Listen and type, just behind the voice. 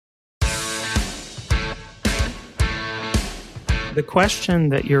The question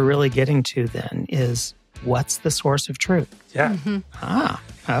that you're really getting to then is, what's the source of truth? Yeah.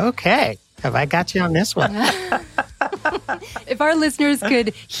 Okay. Have I got you on this one? If our listeners could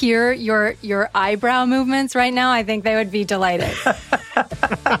hear your eyebrow movements right now, I think they would be delighted.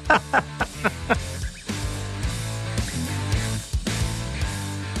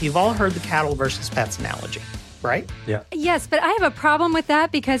 You've all heard the cattle versus pets analogy, right? Yeah. Yes, but I have a problem with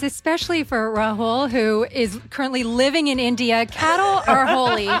that because especially for Rahul, who is currently living in India, cattle are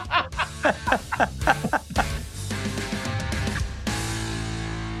holy.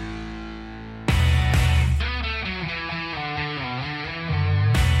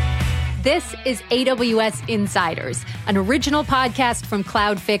 This is AWS Insiders, an original podcast from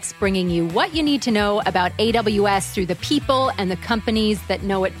Cloudfix bringing you what you need to know about AWS through the people and the companies that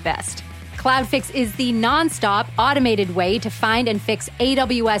know it best. Cloudfix is the nonstop, automated way to find and fix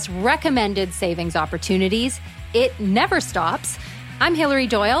AWS recommended savings opportunities. It never stops. I'm Hillary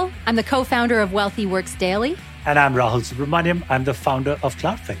Doyle. I'm the co-founder of Wealthy Works Daily. And I'm Rahul Subramaniam. I'm the founder of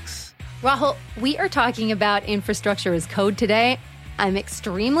Cloudfix. Rahul, we are talking about infrastructure as code today. I'm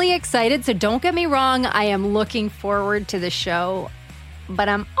extremely excited, so don't get me wrong, I am looking forward to the show. But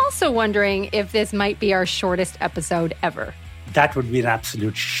I'm also wondering if this might be our shortest episode ever. That would be an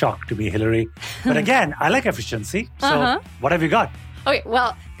absolute shock to me, Hillary. But again, I like efficiency. So What have you got? Okay,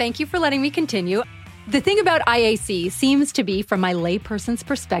 well, thank you for letting me continue. The thing about IaC seems to be, from my layperson's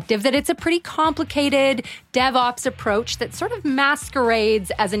perspective, that it's a pretty complicated DevOps approach that sort of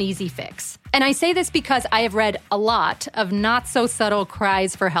masquerades as an easy fix. And I say this because I have read a lot of not-so-subtle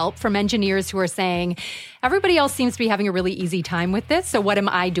cries for help from engineers who are saying, everybody else seems to be having a really easy time with this, so what am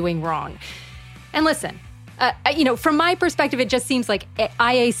I doing wrong? And listen, from my perspective, it just seems like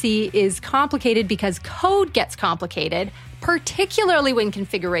IaC is complicated because code gets complicated, particularly when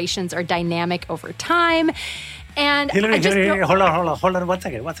configurations are dynamic over time. And Hillary, hold on one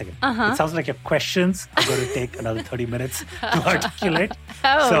second. It sounds like your questions are going to take another 30 minutes to articulate.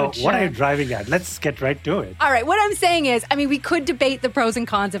 What are you driving at? Let's get right to it. All right, what I'm saying is, we could debate the pros and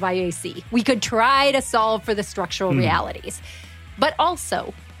cons of IaC. We could try to solve for the structural realities. But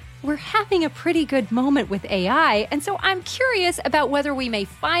also, we're having a pretty good moment with AI, and so I'm curious about whether we may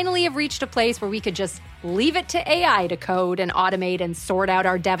finally have reached a place where we could just leave it to AI to code and automate and sort out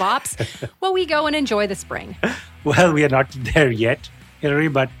our DevOps while we go and enjoy the spring. Well, we are not there yet, Hillary,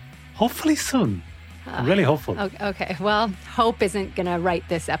 but hopefully soon. I'm really hopeful. Okay, well, hope isn't going to write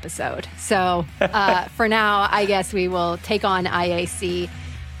this episode. So for now, I guess we will take on IaC.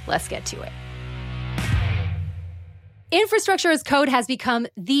 Let's get to it. Infrastructure as code has become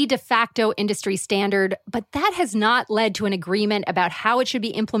the de facto industry standard, but that has not led to an agreement about how it should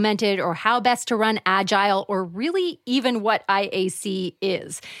be implemented or how best to run Agile or really even what IaC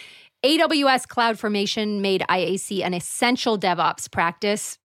is. AWS CloudFormation made IaC an essential DevOps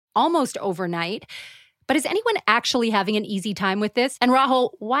practice almost overnight. But is anyone actually having an easy time with this? And Rahul,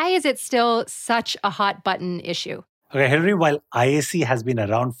 why is it still such a hot button issue? Okay, Hillary, while IaC has been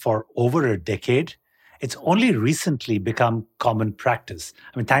around for over a decade, it's only recently become common practice.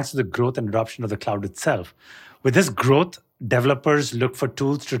 Thanks to the growth and adoption of the cloud itself. With this growth, developers look for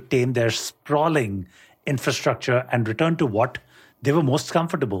tools to tame their sprawling infrastructure and return to what they were most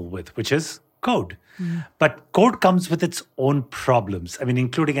comfortable with, which is code. But code comes with its own problems,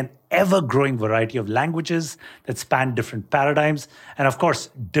 including an ever-growing variety of languages that span different paradigms and, of course,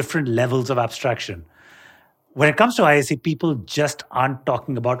 different levels of abstraction. When it comes to IaC, people just aren't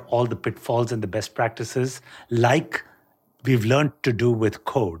talking about all the pitfalls and the best practices like we've learned to do with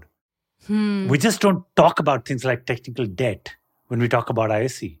code. We just don't talk about things like technical debt when we talk about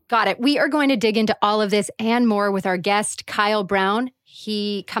IaC. Got it. We are going to dig into all of this and more with our guest, Kyle Brown.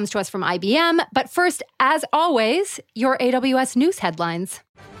 He comes to us from IBM. But first, as always, your AWS news headlines.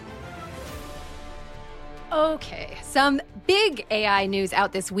 Okay, some big AI news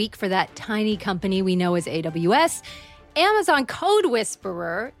out this week for that tiny company we know as AWS. Amazon Code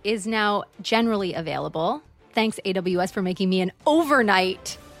Whisperer is now generally available. Thanks, AWS, for making me an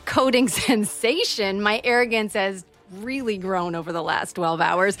overnight coding sensation. My arrogance has really grown over the last 12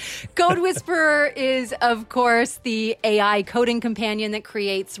 hours. Code Whisperer is, of course, the AI coding companion that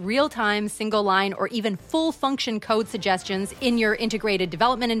creates real-time, single-line, or even full-function code suggestions in your integrated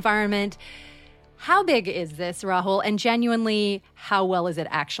development environment. How big is this, Rahul? And genuinely, how well is it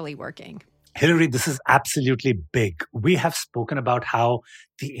actually working? Hillary, this is absolutely big. We have spoken about how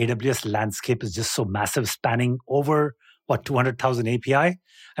the AWS landscape is just so massive, spanning over, 200,000 API?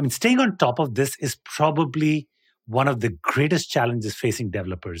 Staying on top of this is probably one of the greatest challenges facing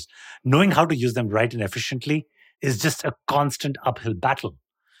developers. Knowing how to use them right and efficiently is just a constant uphill battle.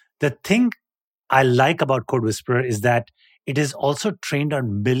 The thing I like about Code Whisperer is that it is also trained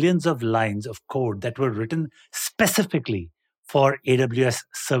on millions of lines of code that were written specifically for AWS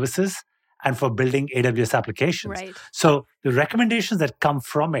services and for building AWS applications. Right. So the recommendations that come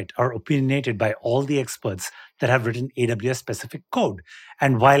from it are opinionated by all the experts that have written AWS specific code.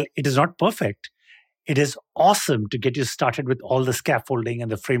 And while it is not perfect, it is awesome to get you started with all the scaffolding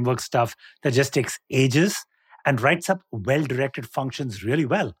and the framework stuff that just takes ages and writes up well-directed functions really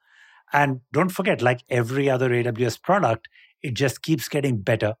well. And don't forget, like every other AWS product, it just keeps getting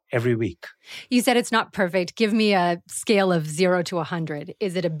better every week. You said it's not perfect. Give me a scale of 0 to 100.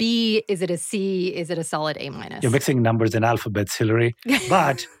 Is it a B? Is it a C? Is it a solid A minus? You're mixing numbers and alphabets, Hillary.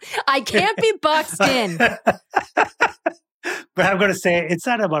 But I can't be boxed in. But I'm going to say it's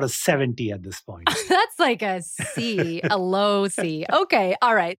at about a 70 at this point. That's like a C, a low C. Okay,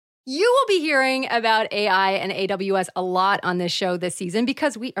 all right. You will be hearing about AI and AWS a lot on this show this season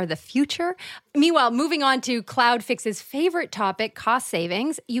because we are the future. Meanwhile, moving on to CloudFix's favorite topic, cost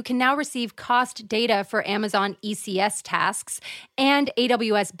savings, you can now receive cost data for Amazon ECS tasks and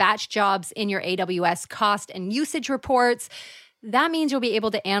AWS batch jobs in your AWS cost and usage reports. That means you'll be able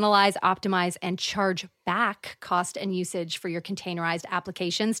to analyze, optimize, and charge back cost and usage for your containerized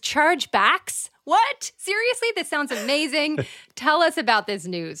applications. Chargebacks? What? Seriously? This sounds amazing. Tell us about this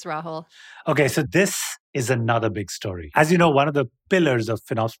news, Rahul. Okay, so this is another big story. As you know, one of the pillars of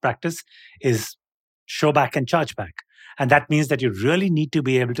FinOps practice is showback and chargeback. And that means that you really need to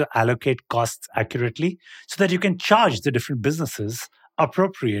be able to allocate costs accurately so that you can charge the different businesses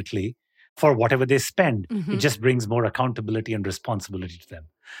appropriately for whatever they spend. Mm-hmm. It just brings more accountability and responsibility to them.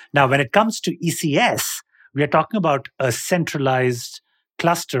 Now, when it comes to ECS, we are talking about a centralized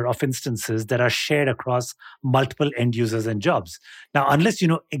cluster of instances that are shared across multiple end users and jobs. Now, unless you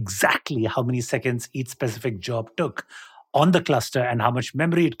know exactly how many seconds each specific job took on the cluster and how much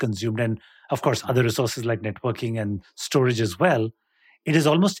memory it consumed, and of course, other resources like networking and storage as well, it is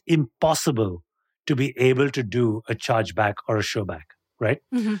almost impossible to be able to do a chargeback or a showback. Right?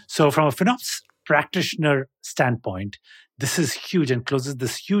 Mm-hmm. So from a FinOps practitioner standpoint, this is huge and closes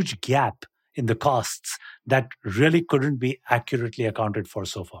this huge gap in the costs that really couldn't be accurately accounted for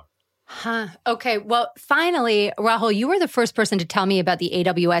so far. Huh. Okay. Well, finally, Rahul, you were the first person to tell me about the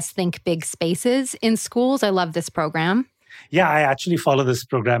AWS Think Big Spaces in schools. I love this program. Yeah, I actually follow this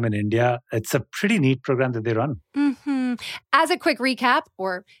program in India. It's a pretty neat program that they run. Mm-hmm. As a quick recap,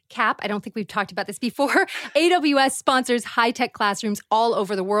 or cap, I don't think we've talked about this before, AWS sponsors high-tech classrooms all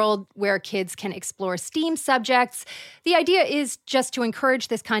over the world where kids can explore STEAM subjects. The idea is just to encourage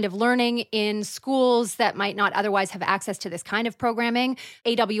this kind of learning in schools that might not otherwise have access to this kind of programming.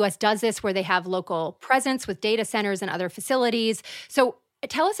 AWS does this where they have local presence with data centers and other facilities. So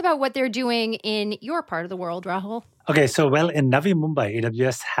tell us about what they're doing in your part of the world, Rahul. Okay, so in Navi Mumbai,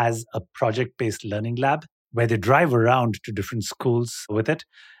 AWS has a project-based learning lab where they drive around to different schools with it.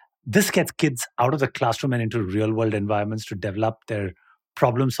 This gets kids out of the classroom and into real-world environments to develop their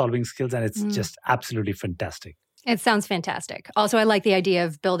problem-solving skills, and it's just absolutely fantastic. It sounds fantastic. Also, I like the idea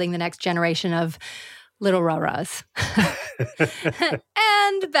of building the next generation of little rah-rahs.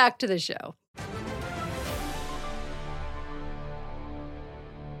 And back to the show.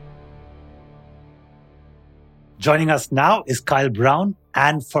 Joining us now is Kyle Brown,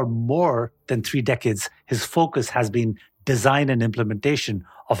 and for more than 3 decades, his focus has been design and implementation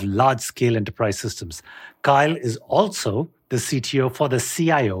of large-scale enterprise systems. Kyle is also the CTO for the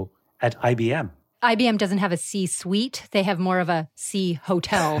CIO at IBM. IBM doesn't have a C-suite. They have more of a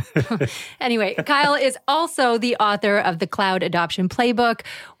C-hotel. Anyway, Kyle is also the author of the Cloud Adoption Playbook.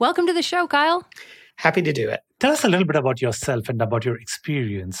 Welcome to the show, Kyle. Happy to do it. Tell us a little bit about yourself and about your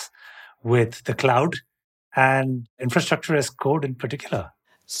experience with the cloud and infrastructure as code in particular.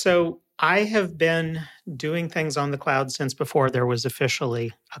 So I have been doing things on the cloud since before there was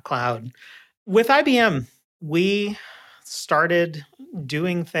officially a cloud. With IBM, we started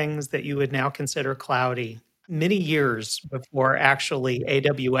doing things that you would now consider cloudy many years before actually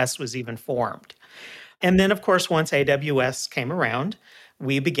AWS was even formed. And then, of course, once AWS came around,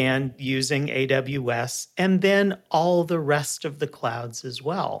 we began using AWS and then all the rest of the clouds as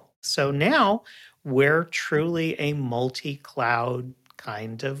well. So now we're truly a multi-cloud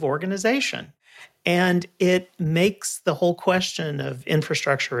kind of organization. And it makes the whole question of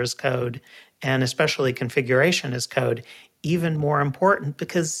infrastructure as code, and especially configuration as code, even more important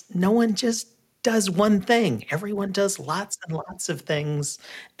because no one just does one thing. Everyone does lots and lots of things,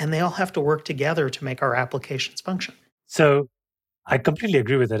 and they all have to work together to make our applications function. So I completely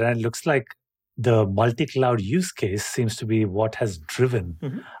agree with it. And it looks like the multi-cloud use case seems to be what has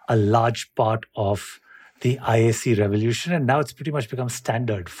driven a large part of the IaC revolution. And now it's pretty much become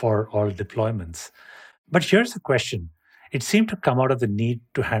standard for all deployments. But here's the question. it seemed to come out of the need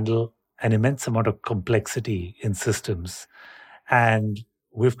to handle an immense amount of complexity in systems. And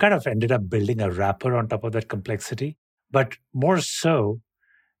we've kind of ended up building a wrapper on top of that complexity. But more so,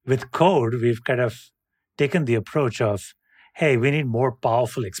 with code, we've kind of taken the approach of, hey, we need more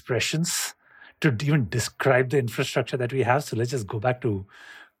powerful expressions to even describe the infrastructure that we have. So let's just go back to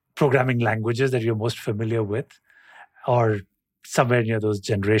programming languages that you're most familiar with, or somewhere near those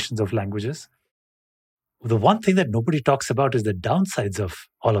generations of languages. The one thing that nobody talks about is the downsides of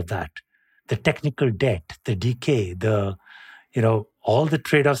all of that. The technical debt, the decay, all the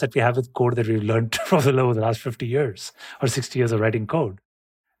trade-offs that we have with code that we've learned over the last 50 years or 60 years of writing code.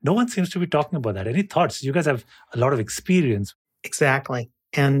 No one seems to be talking about that. Any thoughts? You guys have a lot of experience. Exactly.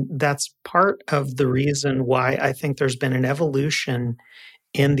 And that's part of the reason why I think there's been an evolution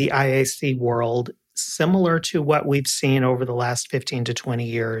in the IaC world, similar to what we've seen over the last 15 to 20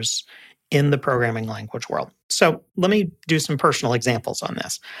 years in the programming language world. So let me do some personal examples on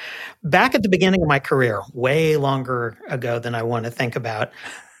this. Back at the beginning of my career, way longer ago than I want to think about,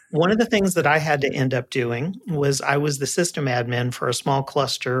 one of the things that I had to end up doing was I was the system admin for a small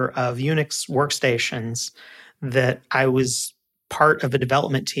cluster of Unix workstations that I was part of a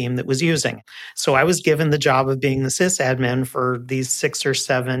development team that was using. So I was given the job of being the sysadmin for these 6 or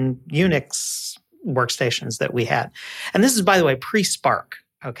 7 Unix workstations that we had. And this is, by the way, pre-Spark.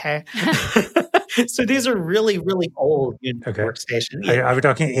 Okay. So these are really, really old workstations. Are we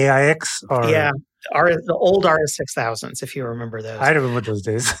talking AIX or? Yeah. The old RS6000s, if you remember those. I remember those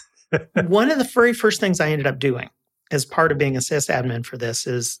days. One of the very first things I ended up doing as part of being a sysadmin for this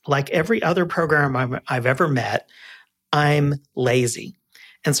is, like every other programmer I've ever met, I'm lazy.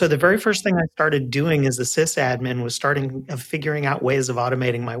 And so the very first thing I started doing as a sysadmin was figuring out ways of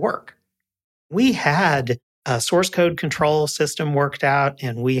automating my work. We had a source code control system worked out,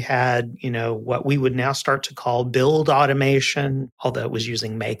 and we had, what we would now start to call build automation, although it was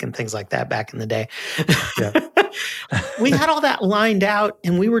using make and things like that back in the day. Yeah. We had all that lined out,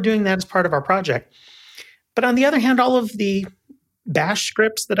 and we were doing that as part of our project. But on the other hand, all of the bash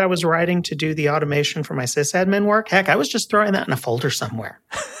scripts that I was writing to do the automation for my sysadmin work, heck, I was just throwing that in a folder somewhere.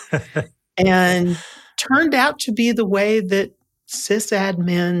 And turned out to be the way that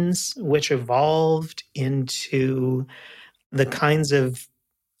sysadmins, which evolved into the kinds of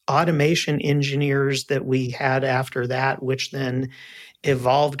automation engineers that we had after that, which then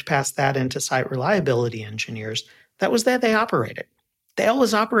evolved past that into site reliability engineers, that was that they operated. They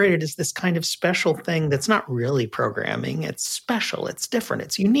always operated as this kind of special thing that's not really programming. It's special, it's different,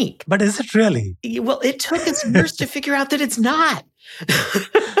 it's unique. But is it really? Well, it took us years to figure out that it's not.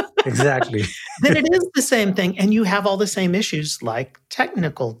 Exactly. Then it is the same thing, and you have all the same issues like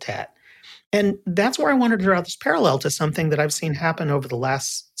technical debt. And that's where I wanted to draw this parallel to something that I've seen happen over the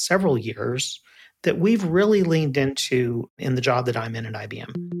last several years that we've really leaned into in the job that I'm in at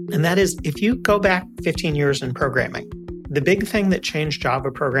IBM. And that is, if you go back 15 years in programming, the big thing that changed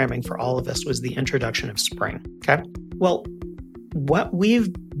Java programming for all of us was the introduction of Spring. Okay? Well, what we've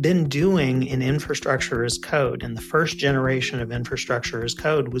been doing in infrastructure as code, and the first generation of infrastructure as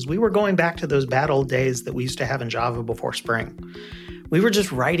code, was we were going back to those bad old days that we used to have in Java before Spring. We were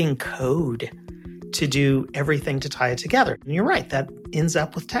just writing code to do everything to tie it together. And you're right, that ends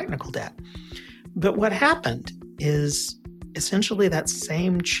up with technical debt. But what happened is essentially that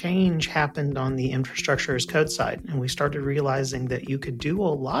same change happened on the infrastructure as code side. And we started realizing that you could do a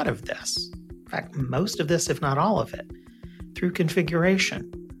lot of this, in fact, most of this, if not all of it, through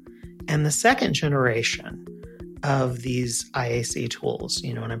configuration. And the second generation of these IaC tools,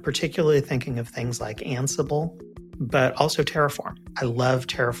 and I'm particularly thinking of things like Ansible, but also Terraform. I love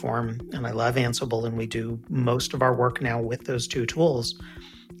Terraform and I love Ansible, and we do most of our work now with those two tools,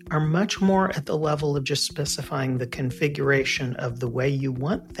 are much more at the level of just specifying the configuration of the way you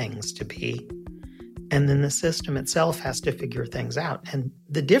want things to be. And then the system itself has to figure things out. And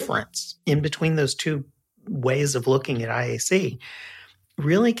the difference in between those two ways of looking at IaC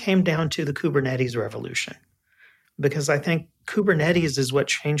really came down to the Kubernetes revolution. Because I think Kubernetes is what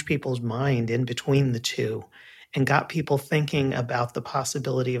changed people's mind in between the two and got people thinking about the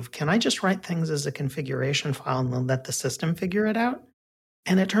possibility of, can I just write things as a configuration file and then let the system figure it out?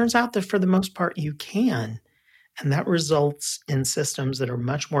 And it turns out that for the most part, you can. And that results in systems that are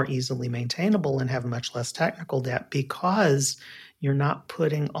much more easily maintainable and have much less technical debt because you're not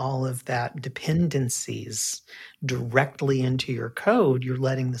putting all of that dependencies directly into your code. You're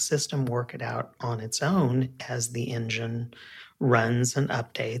letting the system work it out on its own as the engine runs and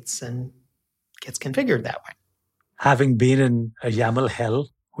updates and gets configured that way. Having been in a YAML hell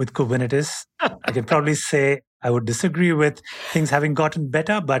with Kubernetes, I can probably say I would disagree with things having gotten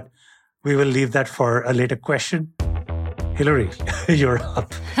better, but we will leave that for a later question. Hillary, you're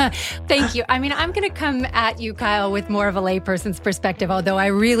up. Thank you. I mean, I'm going to come at you, Kyle, with more of a layperson's perspective, although I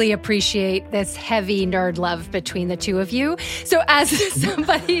really appreciate this heavy nerd love between the two of you. So as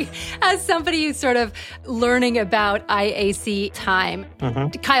somebody who's sort of learning about IaC time,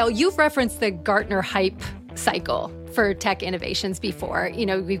 Kyle, you've referenced the Gartner hype cycle for tech innovations before. You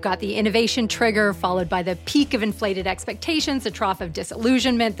know, we've got the innovation trigger followed by the peak of inflated expectations, the trough of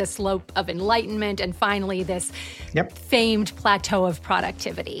disillusionment, the slope of enlightenment, and finally this famed plateau of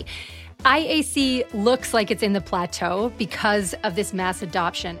productivity. IaC looks like it's in the plateau because of this mass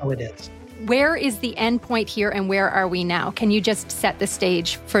adoption. Oh, it is. Where is the end point here and where are we now? Can you just set the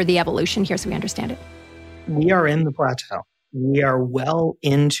stage for the evolution here so we understand it? We are in the plateau. We are well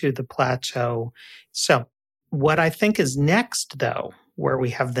into the plateau. So what I think is next, though, where we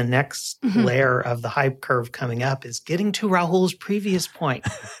have the next layer of the hype curve coming up is getting to Rahul's previous point.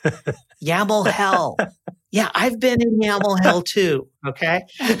 YAML hell. Yeah, I've been in YAML hell too, okay?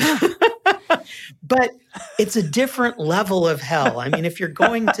 But it's a different level of hell. I mean, if you're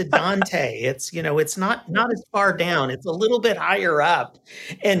going to Dante, it's, you know, it's not as far down. It's a little bit higher up.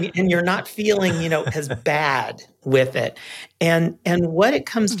 And you're not feeling, you know, as bad with it. And what it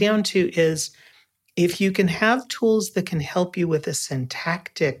comes down to is if you can have tools that can help you with the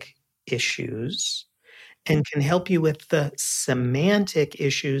syntactic issues and can help you with the semantic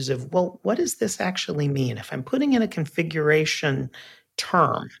issues of, well, what does this actually mean? If I'm putting in a configuration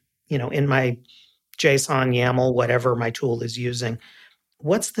term, you know, in my JSON, YAML, whatever my tool is using,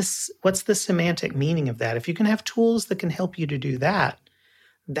 what's the semantic meaning of that? If you can have tools that can help you to do that,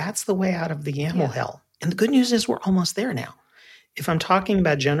 that's the way out of the YAML hell. And the good news is we're almost there now. If I'm talking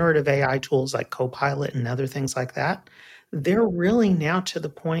about generative AI tools like Copilot and other things like that, they're really now to the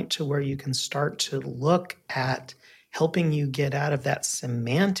point to where you can start to look at helping you get out of that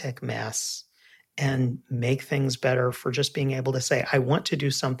semantic mess and make things better for just being able to say, I want to do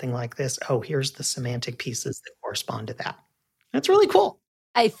something like this. Oh, here's the semantic pieces that correspond to that. That's really cool.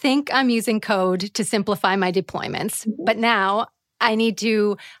 I think I'm using code to simplify my deployments, but now I need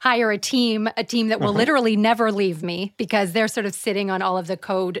to hire a team that will literally never leave me because they're sort of sitting on all of the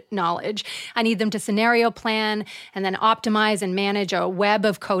code knowledge. I need them to scenario plan and then optimize and manage a web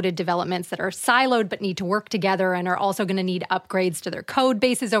of coded developments that are siloed but need to work together and are also going to need upgrades to their code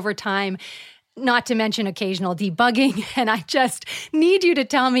bases over time, not to mention occasional debugging. And I just need you to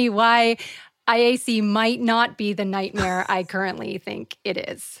tell me why IaC might not be the nightmare I currently think it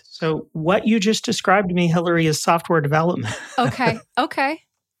is. So what you just described to me, Hillary, is software development. Okay.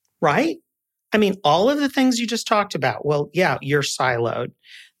 Right? I mean, all of the things you just talked about, well, yeah, you're siloed.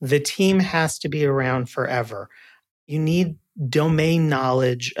 The team has to be around forever. You need domain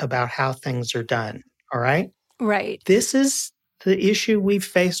knowledge about how things are done, all right? Right. This is the issue we've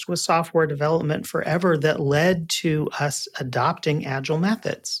faced with software development forever that led to us adopting agile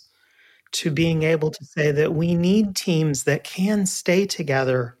methods, to being able to say that we need teams that can stay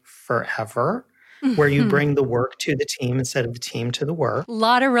together forever, where you bring the work to the team instead of the team to the work. A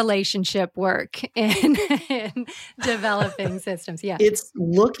lot of relationship work in developing systems. Yeah. It's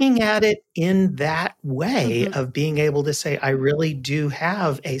looking at it in that way of being able to say, I really do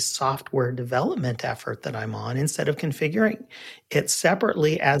have a software development effort that I'm on instead of configuring it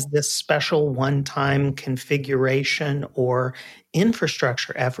separately as this special one-time configuration or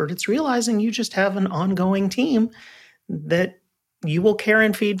infrastructure effort. It's realizing you just have an ongoing team that you will care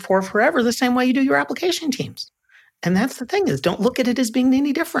and feed for forever the same way you do your application teams. And that's the thing is don't look at it as being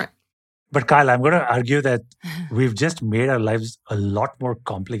any different. But Kyle, I'm going to argue that we've just made our lives a lot more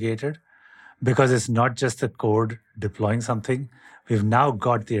complicated because it's not just the code deploying something. We've now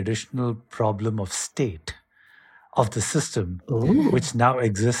got the additional problem of state of the system, which now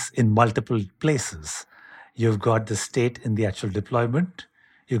exists in multiple places. You've got the state in the actual deployment.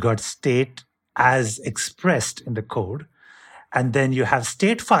 You've got state as expressed in the code. And then you have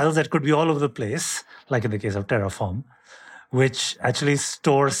state files that could be all over the place, like in the case of Terraform, which actually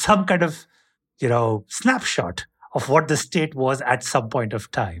store some kind of, snapshot of what the state was at some point of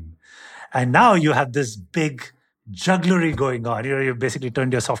time. And now you have this big jugglery going on. You've basically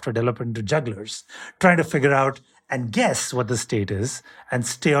turned your software development into jugglers, trying to figure out and guess what the state is and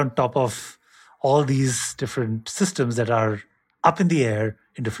stay on top of all these different systems that are up in the air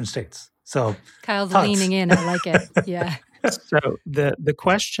in different states. So Kyle's leaning in. I like it. Yeah. So the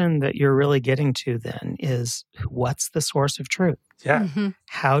question that you're really getting to then is, what's the source of truth? Yeah.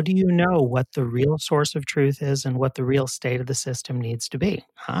 How do you know what the real source of truth is and what the real state of the system needs to be?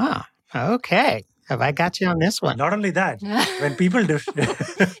 Okay. Have I got you on this one? Not only that, when people do...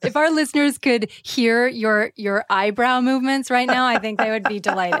 If our listeners could hear your eyebrow movements right now, I think they would be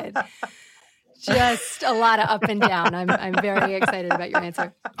delighted. Just a lot of up and down. I'm very excited about your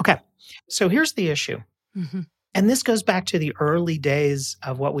answer. Okay. So here's the issue. Mm-hmm. And this goes back to the early days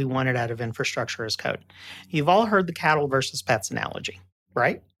of what we wanted out of infrastructure as code. You've all heard the cattle versus pets analogy,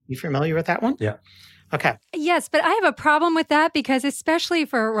 right? You familiar with that one? Yeah. Okay. Yes, but I have a problem with that because especially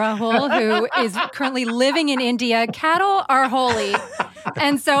for Rahul, who is currently living in India, cattle are holy.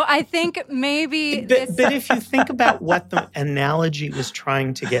 And so I think maybe But if you think about what the analogy was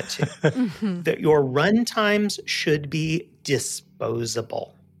trying to get to, that your runtimes should be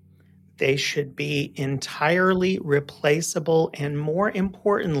disposable. They should be entirely replaceable. And more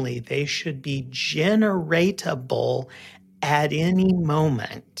importantly, they should be generatable at any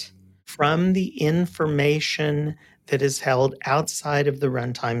moment from the information that is held outside of the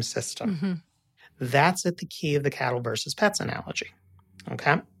runtime system. Mm-hmm. That's at the key of the cattle versus pets analogy.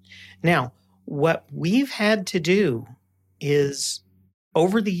 Okay. Now, what we've had to do is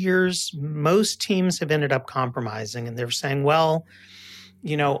over the years, most teams have ended up compromising and they're saying, well,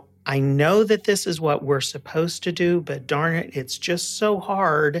 I know that this is what we're supposed to do, but darn it, it's just so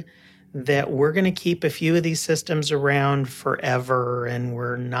hard that we're going to keep a few of these systems around forever and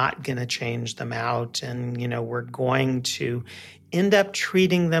we're not going to change them out. And, we're going to end up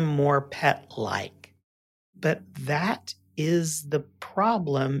treating them more pet-like. But that is the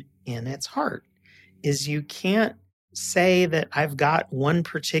problem in its heart, is you can't say that I've got one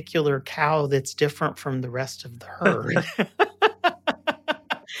particular cow that's different from the rest of the herd.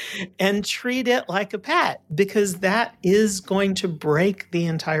 And treat it like a pet, because that is going to break the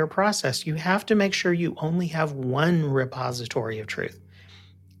entire process. You have to make sure you only have one repository of truth.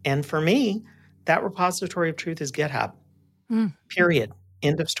 And for me, that repository of truth is GitHub. Period.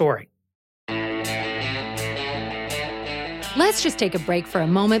 End of story. Let's just take a break for a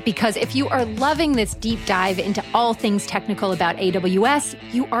moment, because if you are loving this deep dive into all things technical about AWS,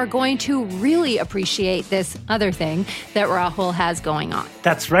 you are going to really appreciate this other thing that Rahul has going on.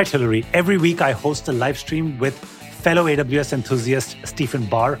 That's right, Hillary. Every week I host a live stream with fellow AWS enthusiast Stephen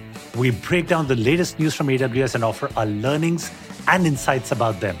Barr. We break down the latest news from AWS and offer our learnings and insights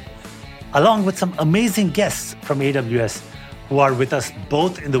about them, along with some amazing guests from AWS who are with us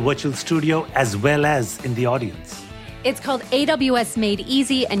both in the virtual studio as well as in the audience. It's called AWS Made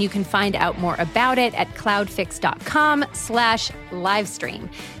Easy, and you can find out more about it at cloudfix.com/livestream.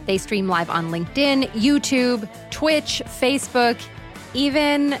 They stream live on LinkedIn, YouTube, Twitch, Facebook,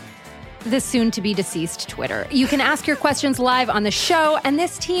 even the soon-to-be deceased Twitter. You can ask your questions live on the show, and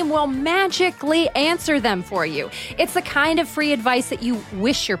this team will magically answer them for you. It's the kind of free advice that you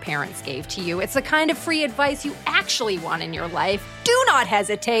wish your parents gave to you. It's the kind of free advice you actually want in your life. Do not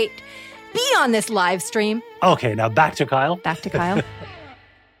hesitate. Be on this live stream. Okay, now back to Kyle. Back to Kyle.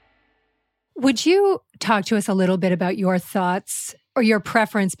 Would you talk to us a little bit about your thoughts or your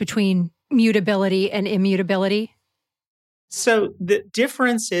preference between mutability and immutability? So the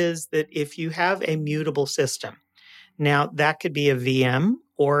difference is that if you have a mutable system, now that could be a VM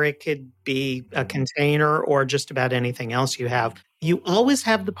or it could be a container or just about anything else you have, you always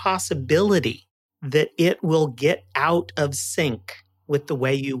have the possibility that it will get out of sync with the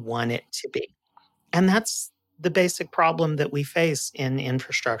way you want it to be. And that's the basic problem that we face in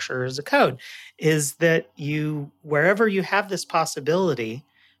infrastructure as a code, is that wherever you have this possibility,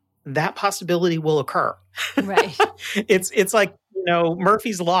 that possibility will occur. Right. It's like,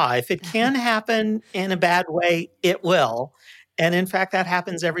 Murphy's Law. If it can happen in a bad way, it will. And in fact, that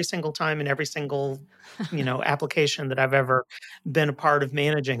happens every single time in every single, application that I've ever been a part of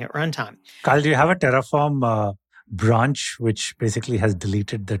managing at runtime. Kyle, do you have a Terraform branch which basically has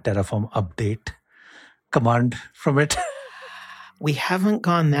deleted the Terraform update command from it? We haven't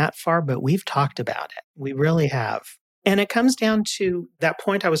gone that far, but we've talked about it. We really have. And it comes down to that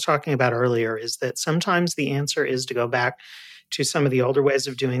point I was talking about earlier, is that sometimes the answer is to go back to some of the older ways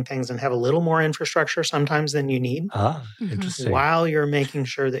of doing things and have a little more infrastructure sometimes than you need. Interesting. While you're making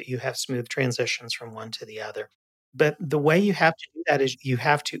sure that you have smooth transitions from one to the other. But the way you have to do that is you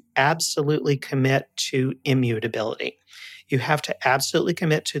have to absolutely commit to immutability. You have to absolutely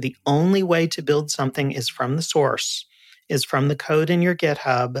commit to the only way to build something is from the source, is from the code in your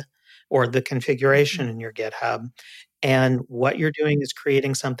GitHub or the configuration in your GitHub. And what you're doing is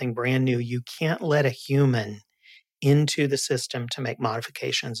creating something brand new. You can't let a human into the system to make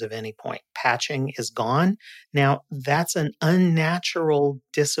modifications of any point. Patching is gone. Now, that's an unnatural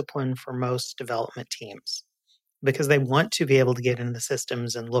discipline for most development teams, because they want to be able to get into the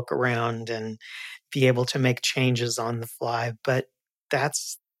systems and look around and be able to make changes on the fly. But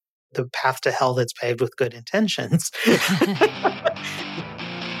that's the path to hell that's paved with good intentions.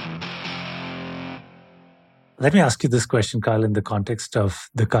 Let me ask you this question, Kyle, in the context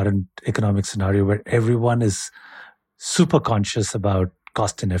of the current economic scenario where everyone is super conscious about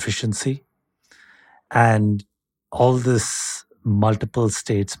cost and efficiency and all this multiple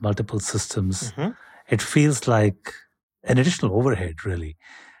states, multiple systems. It feels like an additional overhead, really.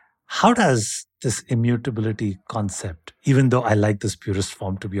 How does this immutability concept, even though I like this purest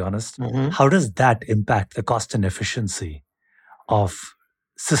form, to be honest, how does that impact the cost and efficiency of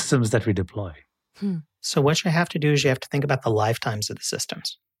systems that we deploy? So what you have to do is you have to think about the lifetimes of the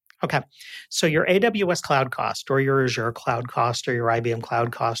systems. Okay. So your AWS cloud cost or your Azure cloud cost or your IBM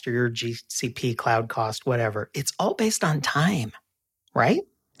cloud cost or your GCP cloud cost, whatever, it's all based on time, right?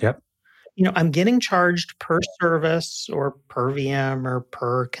 Yep. I'm getting charged per service or per VM or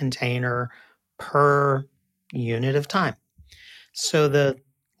per container per unit of time. So the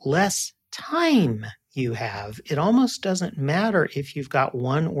less time you have, it almost doesn't matter if you've got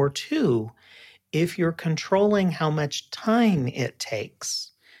one or two, if you're controlling how much time it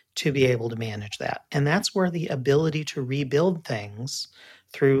takes to be able to manage that. And that's where the ability to rebuild things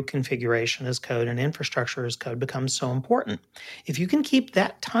through configuration as code and infrastructure as code becomes so important. If you can keep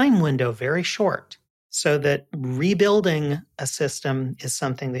that time window very short so that rebuilding a system is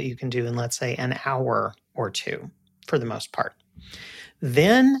something that you can do in, let's say, an hour or two for the most part,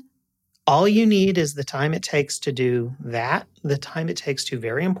 then all you need is the time it takes to do that, the time it takes to,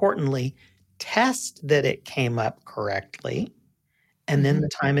 very importantly, test that it came up correctly, and then the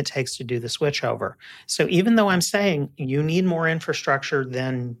time it takes to do the switchover. So even though I'm saying you need more infrastructure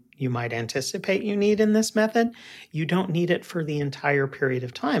than you might anticipate you need in this method, you don't need it for the entire period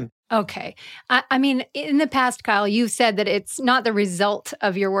of time. Okay. I mean, in the past, Kyle, you've said that it's not the result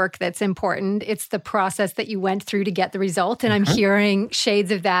of your work that's important. It's the process that you went through to get the result. And I'm hearing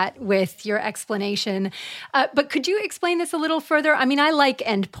shades of that with your explanation. But could you explain this a little further? I mean, I like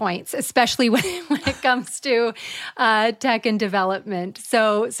endpoints, especially when it comes to tech and development.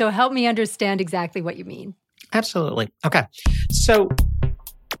 So help me understand exactly what you mean. Absolutely. Okay. So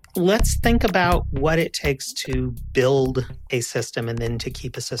let's think about what it takes to build a system and then to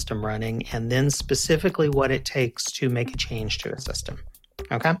keep a system running, and then specifically what it takes to make a change to a system.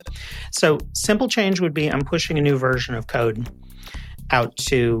 Okay? So simple change would be I'm pushing a new version of code out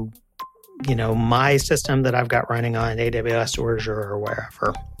to, my system that I've got running on AWS or Azure or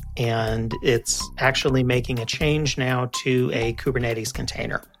wherever. And it's actually making a change now to a Kubernetes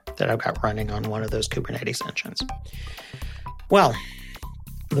container that I've got running on one of those Kubernetes engines. Well,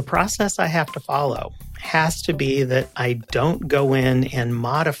 the process I have to follow has to be that I don't go in and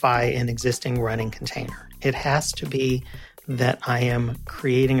modify an existing running container. It has to be that I am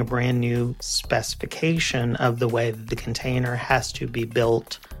creating a brand new specification of the way that the container has to be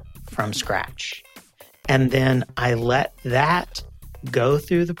built from scratch. And then I let that go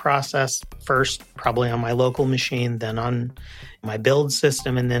through the process first, probably on my local machine, then on my build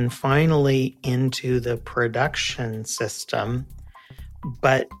system, and then finally into the production system.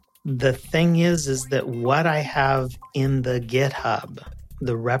 But the thing is that what I have in the GitHub,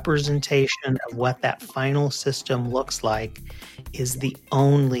 the representation of what that final system looks like, is the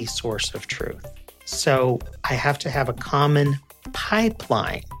only source of truth. So I have to have a common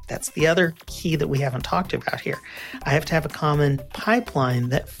pipeline. That's the other key that we haven't talked about here. I have to have a common pipeline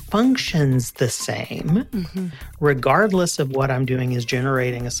that functions the same, regardless of what I'm doing is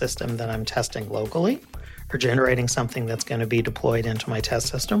generating a system that I'm testing locally, or generating something that's going to be deployed into my test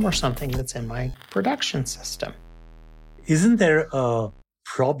system, or something that's in my production system. Isn't there a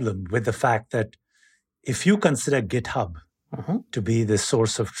problem with the fact that if you consider GitHub to be the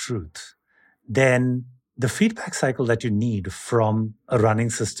source of truth, then the feedback cycle that you need from a running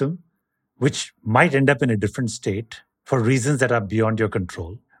system, which might end up in a different state for reasons that are beyond your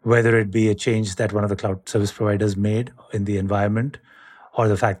control, whether it be a change that one of the cloud service providers made in the environment, or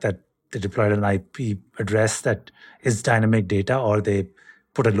the fact that they deployed an IP address that is dynamic data, or they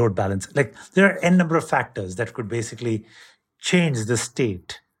put a load balance. Like, there are n number of factors that could basically change the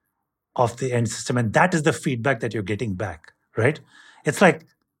state of the end system. And that is the feedback that you're getting back, right? It's like,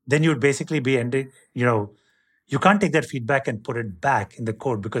 then you'd basically be ending, you can't take that feedback and put it back in the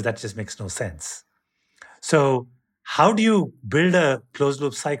code because that just makes no sense. So how do you build a closed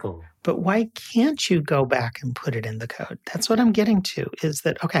loop cycle? But why can't you go back and put it in the code? That's what I'm getting to, is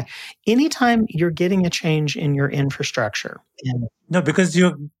that, okay, anytime you're getting a change in your infrastructure. No, because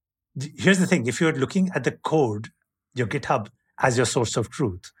here's the thing. If you're looking at the code, your GitHub as your source of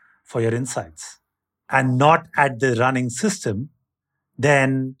truth for your insights, and not at the running system,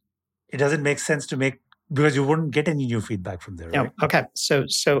 then it doesn't make sense to make Because you wouldn't get any new feedback from there, right? No. Okay. So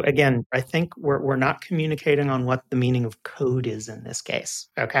again, I think we're not communicating on what the meaning of code is in this case.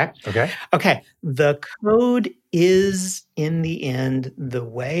 Okay. Okay. The code is, in the end, the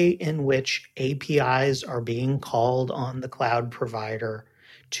way in which APIs are being called on the cloud provider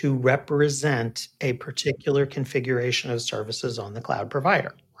to represent a particular configuration of services on the cloud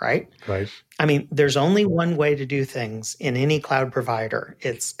provider, right? Right. I mean, there's only one way to do things in any cloud provider.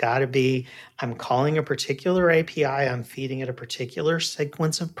 It's got to be, I'm calling a particular API, I'm feeding it a particular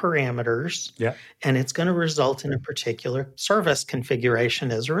sequence of parameters, Yeah. and it's going to result in a particular service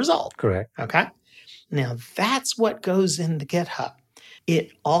configuration as a result. Correct. Okay? Now, that's what goes in the GitHub.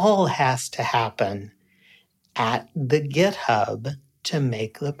 It all has to happen at the GitHub to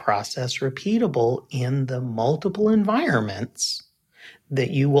make the process repeatable in the multiple environments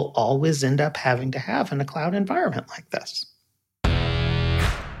that you will always end up having to have in a cloud environment like this.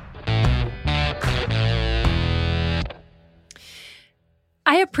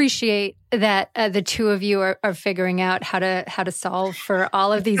 I appreciate that the two of you are figuring out how to solve for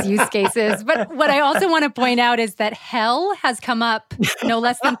all of these use cases. But what I also want to point out is that hell has come up no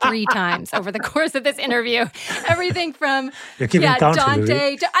less than 3 times over the course of this interview. Everything from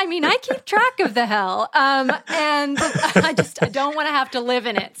Dante to, I keep track of the hell. And I don't want to have to live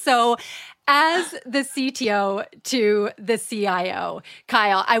in it. So as the CTO to the CIO,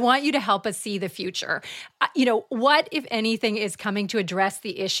 Kyle, I want you to help us see the future. What, if anything, is coming to address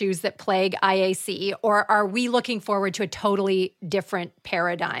the issues that plague IaC, or are we looking forward to a totally different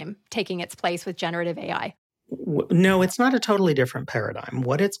paradigm taking its place with generative AI? No, it's not a totally different paradigm.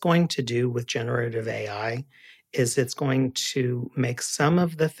 What it's going to do with generative AI is it's going to make some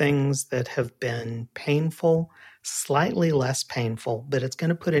of the things that have been painful slightly less painful, but it's going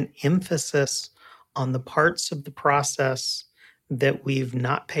to put an emphasis on the parts of the process that we've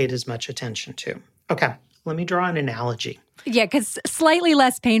not paid as much attention to. Okay, let me draw an analogy. Yeah, because slightly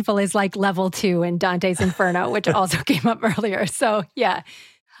less painful is like level 2 in Dante's Inferno, which also came up earlier. So yeah,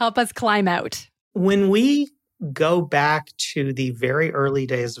 help us climb out. When we go back to the very early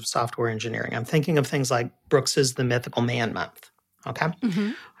days of software engineering, I'm thinking of things like Brooks's The Mythical Man Month. Okay.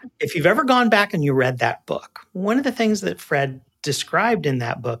 Mm-hmm. If you've ever gone back and you read that book, one of the things that Fred described in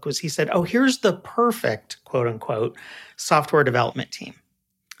that book was he said, here's the perfect, quote unquote, software development team.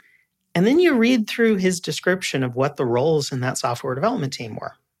 And then you read through his description of what the roles in that software development team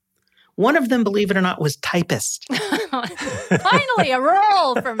were. One of them, believe it or not, was typist. Finally, a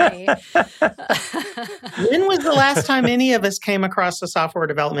role for me. When was the last time any of us came across a software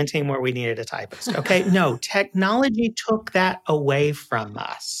development team where we needed a typist? Okay, no, technology took that away from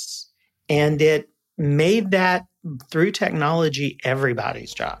us. And it made that, through technology,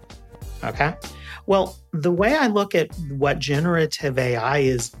 everybody's job. Okay? Well, the way I look at what generative AI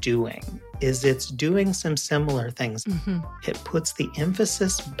is doing is it's doing some similar things. Mm-hmm. It puts the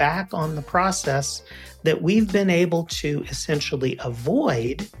emphasis back on the process that we've been able to essentially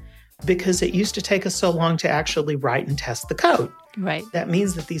avoid because it used to take us so long to actually write and test the code. Right. That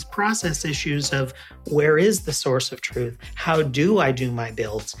means that these process issues of where is the source of truth? How do I do my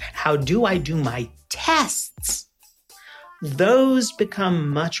builds? How do I do my tests? Those become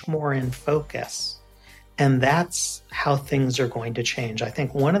much more in focus. And that's how things are going to change. I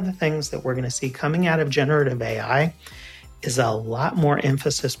think one of the things that we're going to see coming out of generative AI is a lot more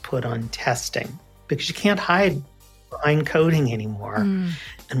emphasis put on testing because you can't hide behind coding anymore. Mm.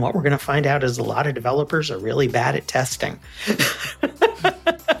 And what we're going to find out is a lot of developers are really bad at testing.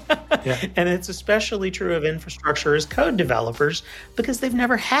 Yeah. And it's especially true of infrastructure as code developers because they've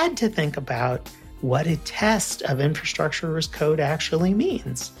never had to think about what a test of infrastructure as code actually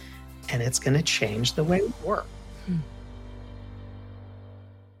means. And it's going to change the way we work.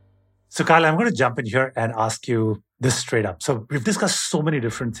 So, Kyle, I'm going to jump in here and ask you this straight up. So we've discussed so many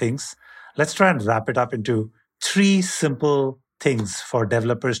different things. Let's try and wrap it up into 3 simple things for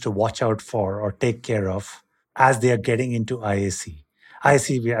developers to watch out for or take care of as they are getting into IaC.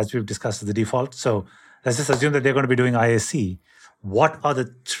 IaC, as we've discussed, is the default. So let's just assume that they're going to be doing IaC. What are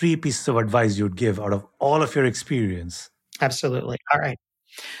the 3 pieces of advice you'd give out of all of your experience? Absolutely. All right.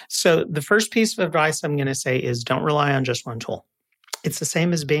 So the first piece of advice I'm going to say is don't rely on just one tool. It's the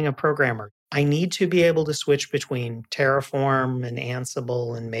same as being a programmer. I need to be able to switch between Terraform and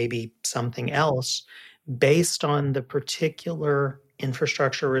Ansible and maybe something else based on the particular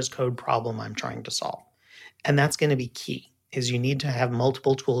infrastructure as code problem I'm trying to solve. And that's going to be key, is you need to have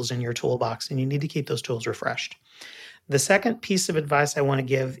multiple tools in your toolbox and you need to keep those tools refreshed. The second piece of advice I want to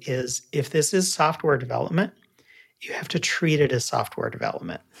give is if this is software development, you have to treat it as software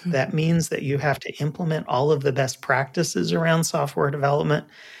development. That means that you have to implement all of the best practices around software development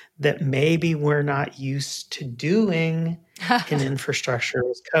that maybe we're not used to doing in infrastructure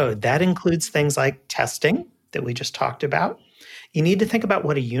as code. That includes things like testing that we just talked about. You need to think about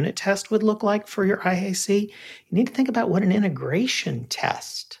what a unit test would look like for your IaC. You need to think about what an integration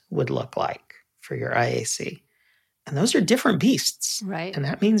test would look like for your IaC. And those are different beasts. Right. And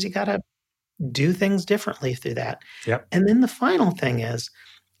that means you got to do things differently through that. Yep. And then the final thing is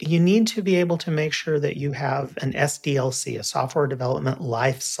you need to be able to make sure that you have an SDLC, a software development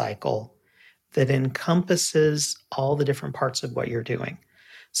life cycle that encompasses all the different parts of what you're doing.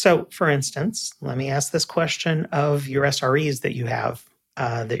 So, for instance, let me ask this question of your SREs that you have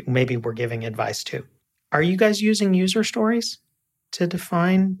that maybe we're giving advice to. Are you guys using user stories to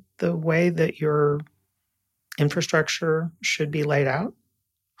define the way that your infrastructure should be laid out?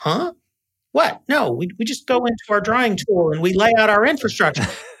 Huh? What? No, we just go into our drawing tool and we lay out our infrastructure.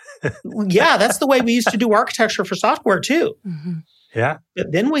 Yeah, that's the way we used to do architecture for software too. Mm-hmm. Yeah.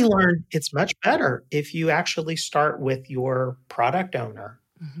 But then we learned it's much better if you actually start with your product owner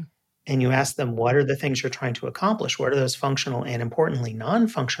and you ask them, what are the things you're trying to accomplish? What are those functional and importantly,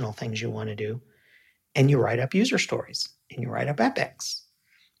 non-functional things you want to do? And you write up user stories and you write up epics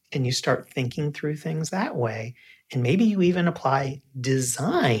and you start thinking through things that way. And maybe you even apply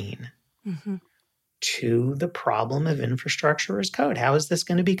design to the problem of infrastructure as code. How is this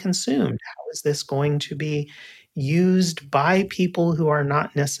going to be consumed? How is this going to be used by people who are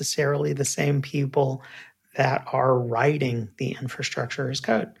not necessarily the same people that are writing the infrastructure as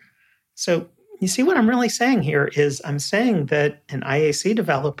code? So you see what I'm really saying here is I'm saying that an IaC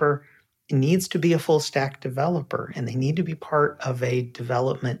developer needs to be a full stack developer, and they need to be part of a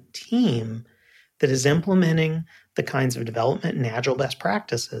development team that is implementing the kinds of development and agile best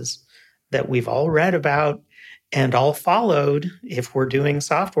practices that we've all read about and all followed if we're doing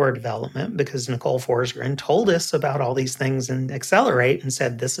software development, because Nicole Forsgren told us about all these things in Accelerate and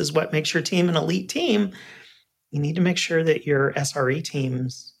said, this is what makes your team an elite team. You need to make sure that your SRE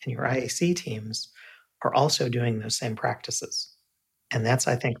teams and your IaC teams are also doing those same practices. And that's,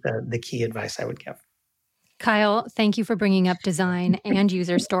 I think, the key advice I would give. Kyle, thank you for bringing up design and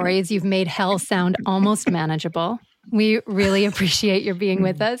user stories. You've made hell sound almost manageable. We really appreciate your being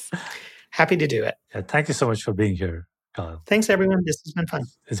with us. Happy to do it. Yeah, thank you so much for being here, Kyle. Thanks, everyone. This has been fun.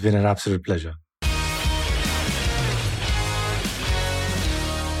 It's been an absolute pleasure.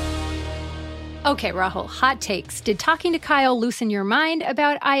 Okay, Rahul, hot takes. Did talking to Kyle loosen your mind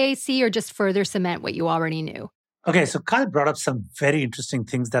about IaC or just further cement what you already knew? Okay, so Kyle brought up some very interesting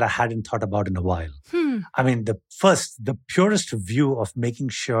things that I hadn't thought about in a while. I mean, the purest view of making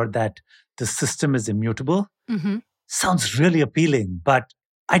sure that the system is immutable sounds really appealing, but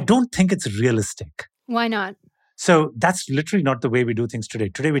I don't think it's realistic. Why not? So that's literally not the way we do things today.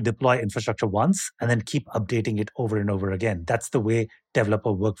 Today, we deploy infrastructure once and then keep updating it over and over again. That's the way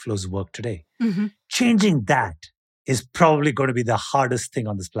developer workflows work today. Changing that is probably going to be the hardest thing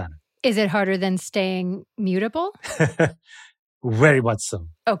on this planet. Is it harder than staying mutable? Very much so.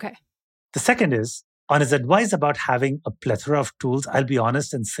 Okay. The second is, on his advice about having a plethora of tools, I'll be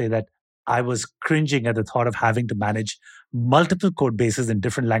honest and say that I was cringing at the thought of having to manage multiple code bases in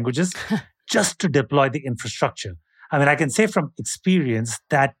different languages just to deploy the infrastructure. I mean, I can say from experience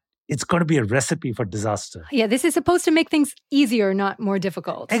that it's going to be a recipe for disaster. Yeah, this is supposed to make things easier, not more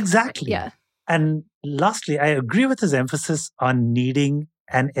difficult. Exactly. Yeah. And lastly, I agree with his emphasis on needing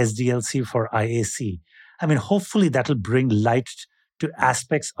an SDLC for IaC. I mean, hopefully that'll bring light to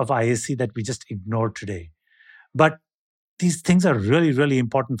aspects of IaC that we just ignore today. But these things are really, really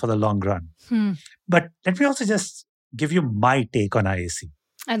important for the long run. But let me also just give you my take on IaC.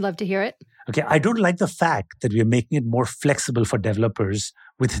 I'd love to hear it. Okay, I don't like the fact that we are making it more flexible for developers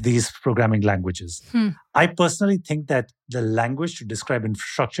with these programming languages. I personally think that the language to describe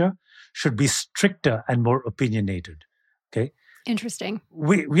infrastructure should be stricter and more opinionated. Okay. Interesting.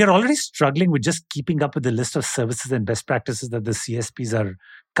 We are already struggling with just keeping up with the list of services and best practices that the CSPs are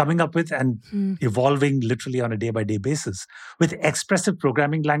coming up with and evolving literally on a day-by-day basis. With expressive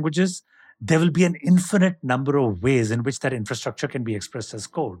programming languages, there will be an infinite number of ways in which that infrastructure can be expressed as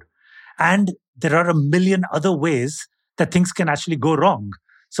code. And there are a million other ways that things can actually go wrong.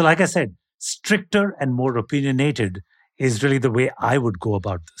 So like I said, stricter and more opinionated is really the way I would go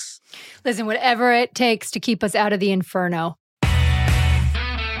about this. Listen, whatever it takes to keep us out of the inferno.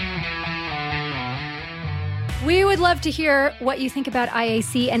 We would love to hear what you think about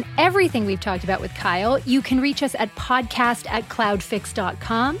IaC and everything we've talked about with Kyle. You can reach us at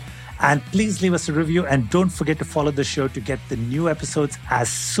podcast@cloudfix.com. And please leave us a review and don't forget to follow the show to get the new episodes as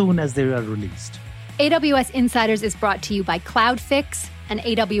soon as they are released. AWS Insiders is brought to you by Cloudfix, an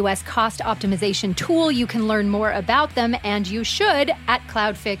AWS cost optimization tool. You can learn more about them, and you should, at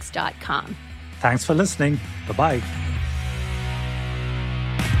cloudfix.com. Thanks for listening. Bye-bye.